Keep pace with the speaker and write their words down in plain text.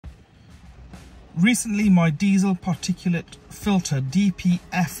Recently my diesel particulate filter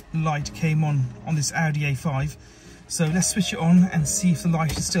DPF light came on this Audi A5, so let's switch it on and see if the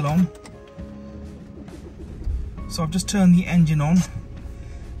light is still on. So I've just turned the engine on,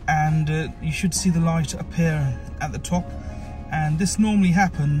 and you should see the light appear at the top, and this normally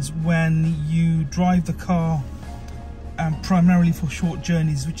happens when you drive the car primarily for short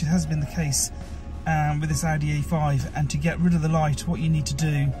journeys, which has been the case with this Audi A5. And to get rid of the light, what you need to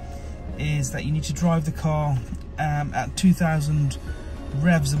do is that you need to drive the car at 2000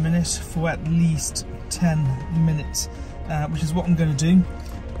 revs a minute for at least 10 minutes, which is what I'm going to do,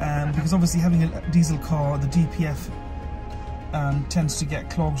 because obviously having a diesel car, the DPF tends to get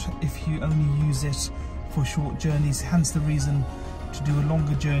clogged if you only use it for short journeys, hence the reason to do a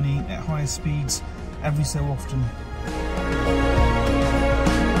longer journey at higher speeds every so often.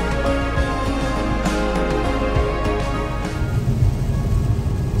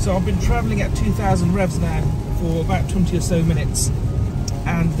 So I've been travelling at 2000 revs now for about 20 or so minutes,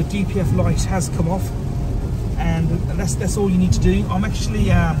 and the DPF light has come off, and that's all you need to do. I'm actually,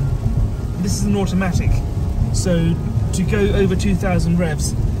 this is an automatic, so to go over 2000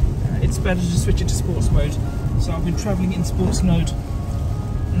 revs, it's better to switch it to sports mode. So I've been travelling in sports mode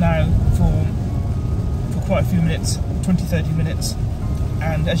now for quite a few minutes, 20-30 minutes,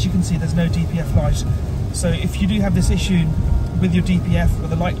 and as you can see there's no DPF light. So if you do have this issue with your DPF where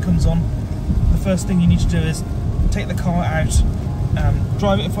the light comes on, the first thing you need to do is take the car out,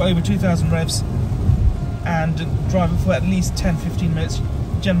 drive it for over 2000 revs, and drive it for at least 10-15 minutes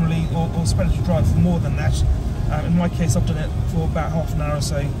generally, or it's better to drive for more than that. In my case I've done it for about half an hour or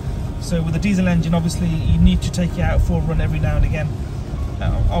so. So with a diesel engine, obviously you need to take it out for a run every now and again.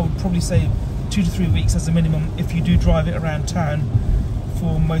 I would probably say 2 to 3 weeks as a minimum if you do drive it around town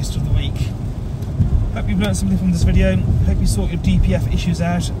for most of the week. Hope you've learned something from this video. Hope you sort your DPF issues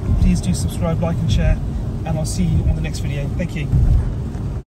out. Please do subscribe, like and share, and I'll see you on the next video. Thank you.